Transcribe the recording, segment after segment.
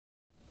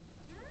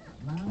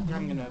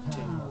I'm gonna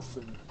obtain more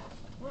food.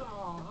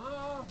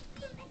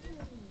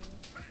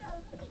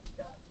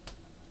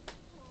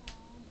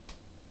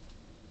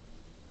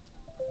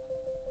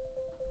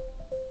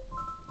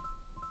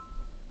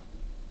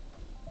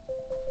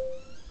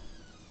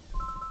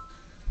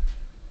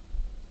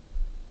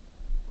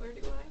 Where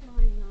do I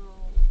mine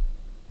though?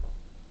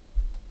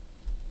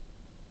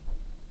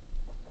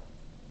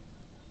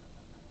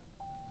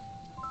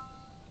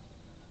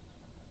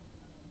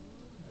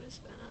 What is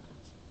that?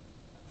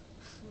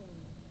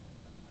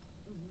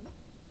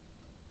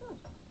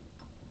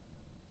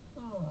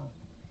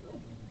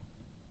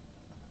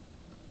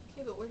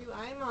 Okay, but where do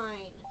I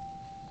mine?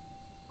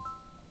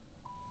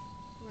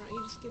 Why don't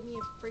you just give me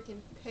a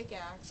freaking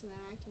pickaxe and then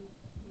I can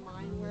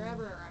mine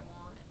wherever I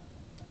want?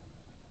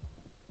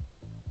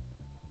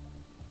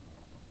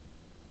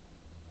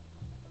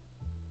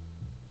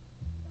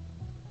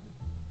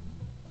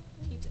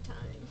 Pizza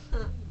time.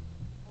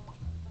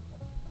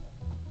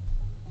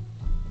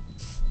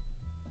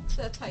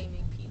 So that's how you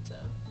make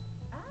pizza.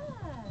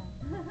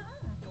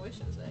 I wish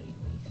it was that easy.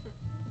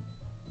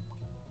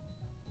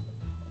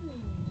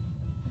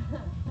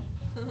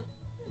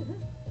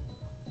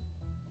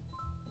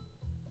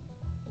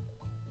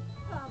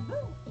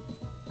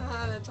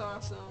 Ah, that's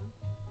awesome.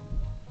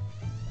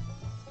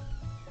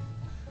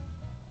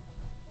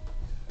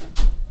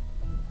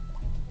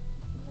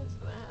 What is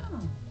that?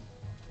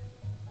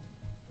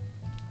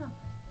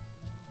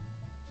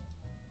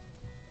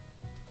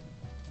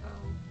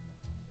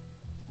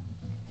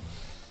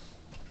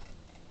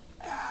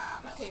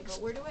 Okay, but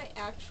where do I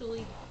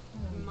actually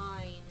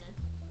mine?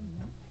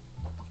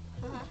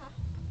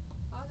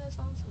 Oh, that's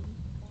awesome.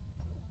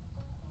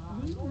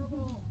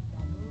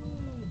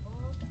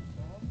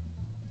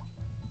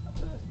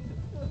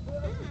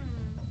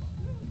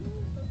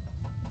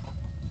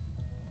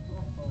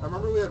 I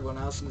remember we had one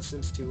house in The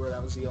Sims 2 where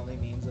that was the only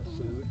means of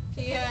food.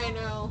 Yeah, I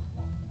know.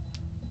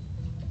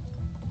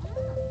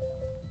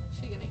 Is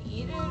she gonna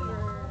eat it,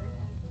 or?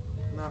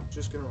 No,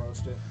 just gonna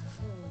roast it.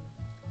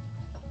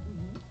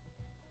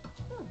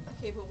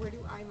 Okay, but where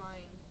do I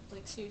mine?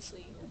 Like,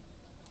 seriously.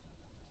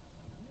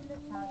 I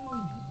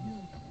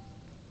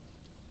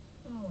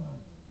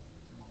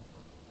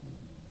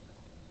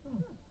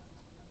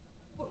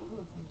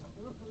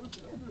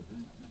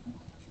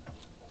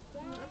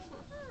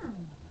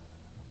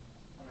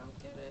don't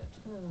get it.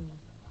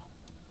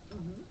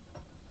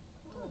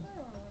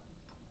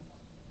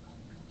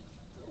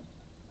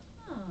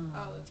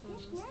 Oh, that's one of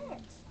those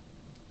things.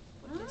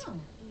 What is it?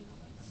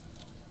 Anyways.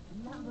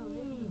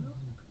 Ooh.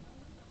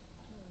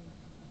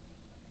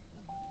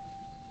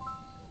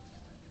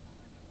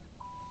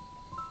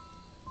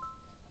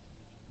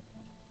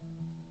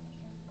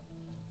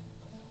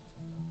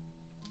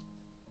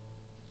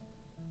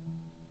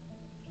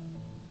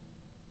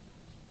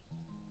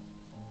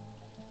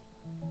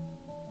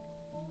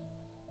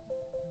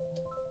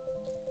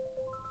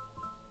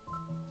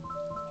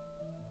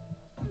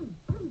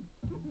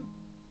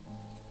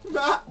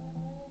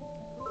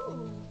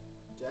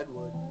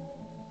 Deadwood.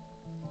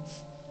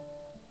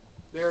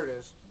 There it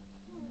is.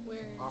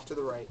 Where? Off to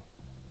the right.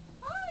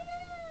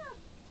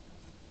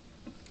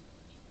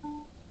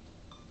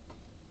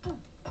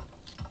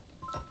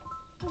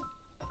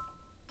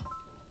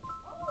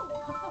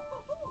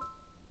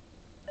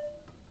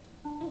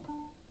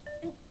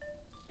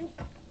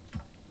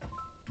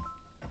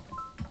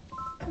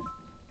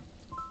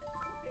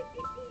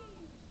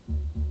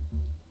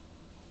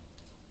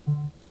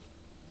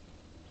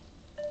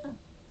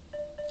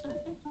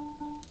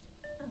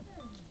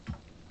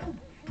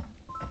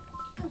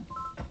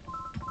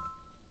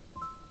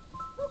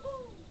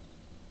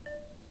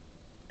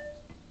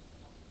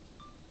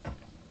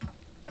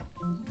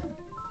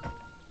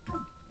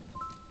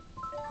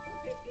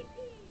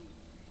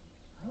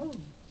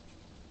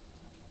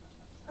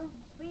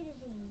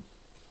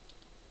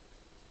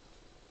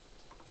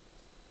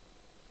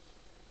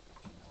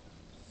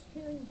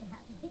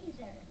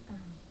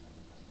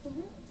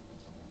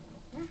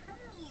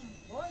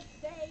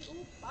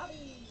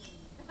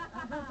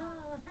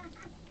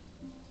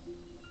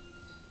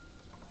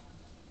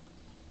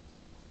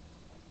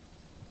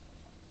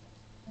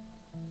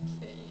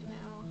 Okay,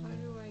 now how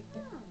do I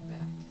get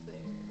back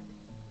there?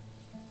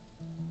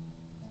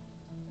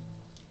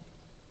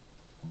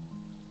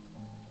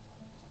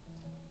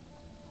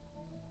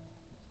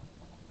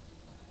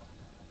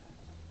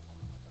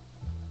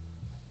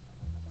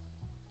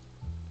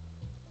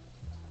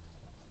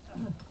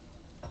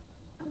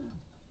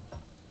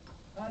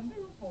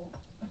 Beautiful.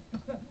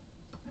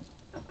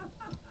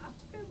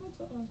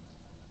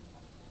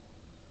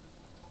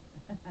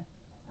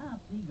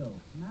 Pigo,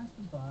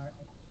 Nasty Bar,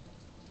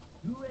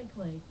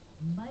 Directly,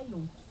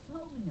 Mayo,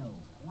 Somino,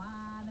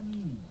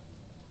 Guanamini.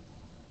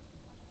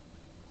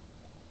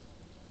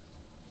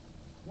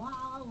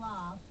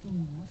 Wala,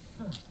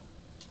 Tus,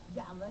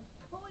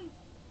 Galakoi,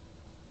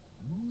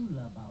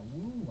 Mula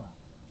Bawua.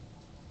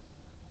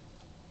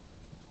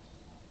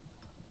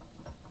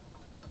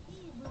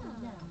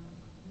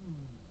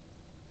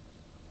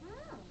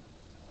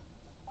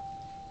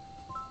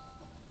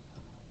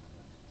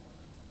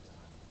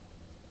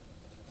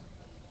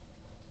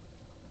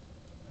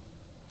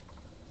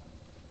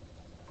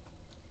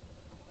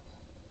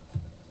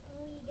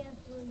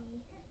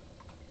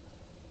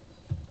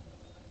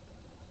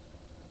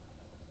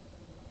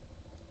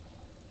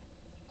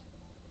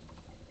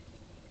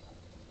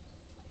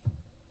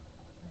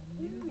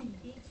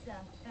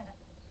 pizza.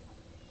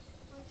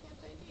 Why can't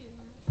I do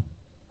that?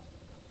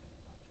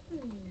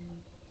 Hmm.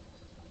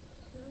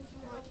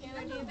 Why can't I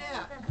do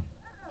that?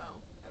 Oh,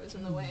 I was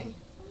in the way.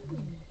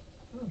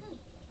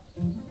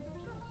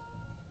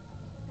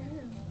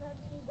 Nougat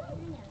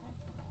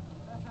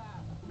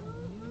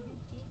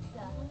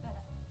pizza.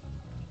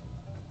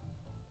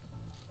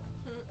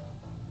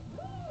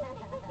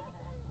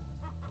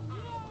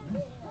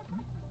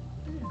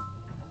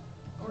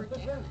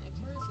 Organic?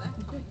 Where's that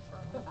coming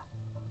from?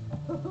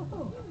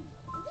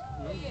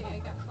 Oh yeah, I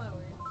got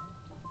flour.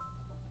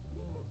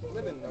 I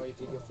didn't know you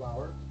could get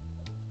flour.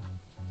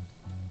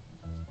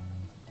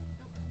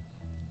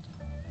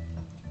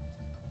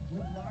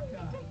 Good luck,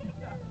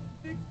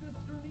 fix the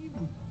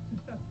sternini.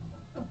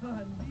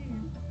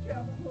 Indeed,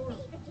 Cavalier.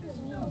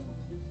 No.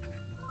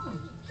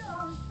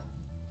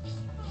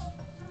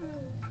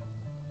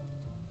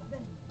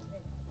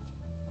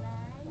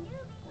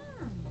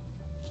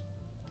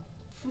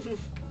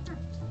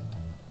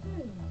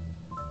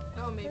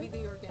 Oh, maybe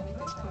the organic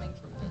is coming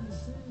from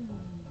this.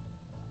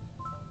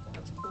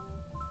 That's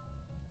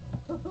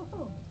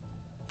cool.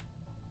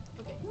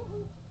 Okay.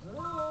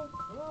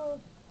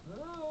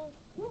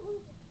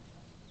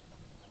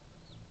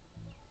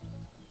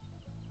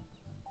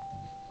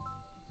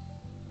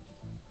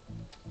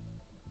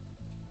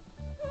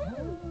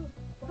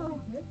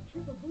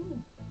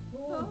 Chipaboo. Oh,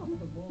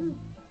 Chipaboo.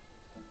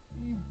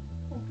 Indeed,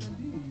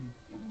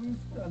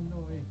 gusta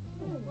noi.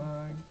 Oh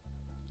my.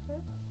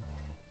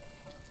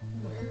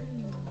 Where?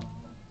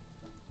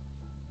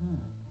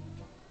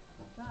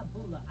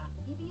 Tabula a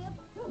idiot.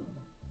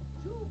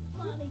 Too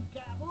funny,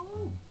 Gabu.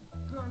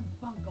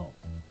 Gurfunkel.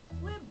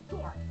 Flip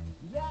torque.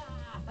 Yeah.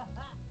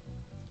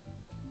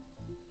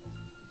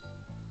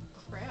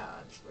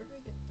 Crabs? Where do I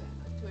get that?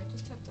 Do I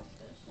just have to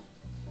fish?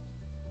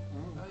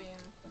 Oh yeah.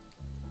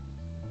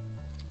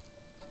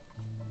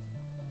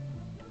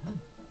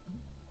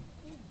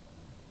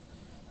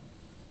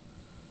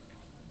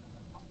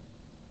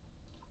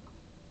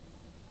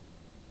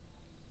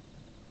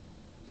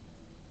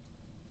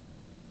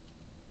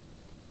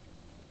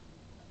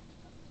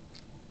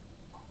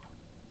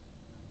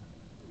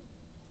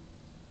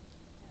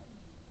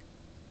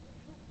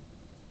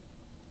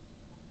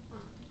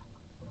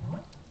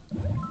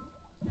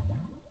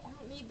 I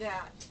don't need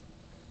that.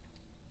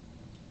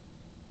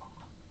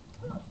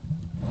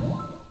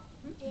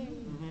 Yay.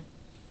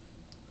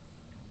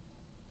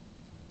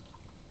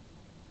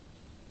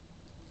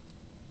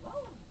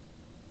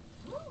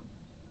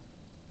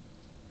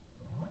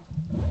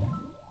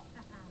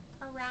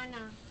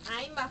 Piranha.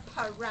 I'm a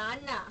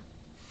piranha.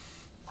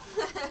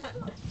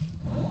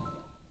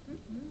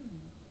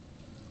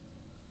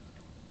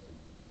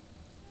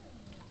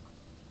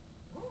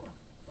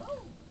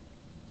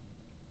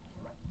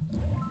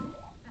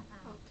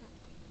 Okay.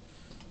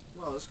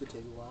 Well, this could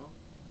take a while.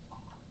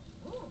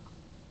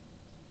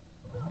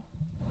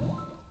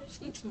 I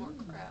just need some more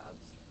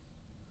crabs.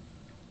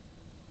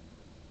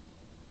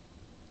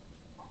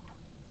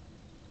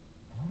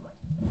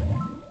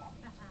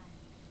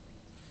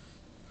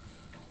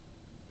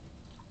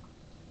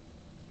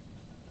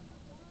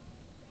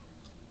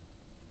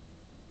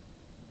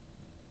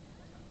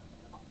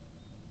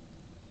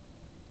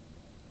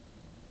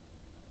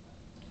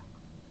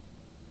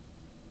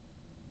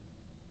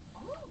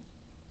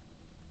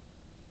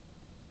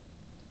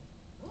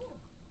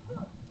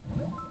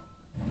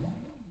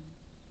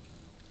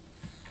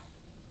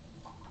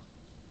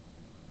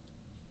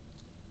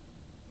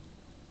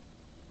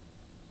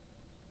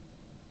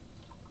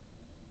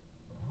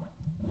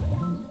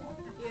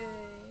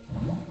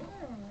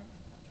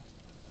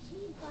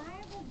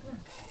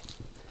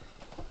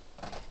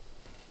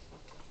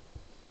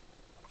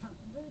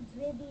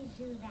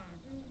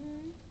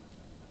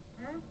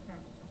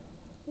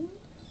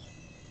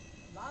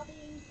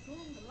 Lobbying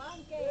cum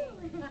blanque.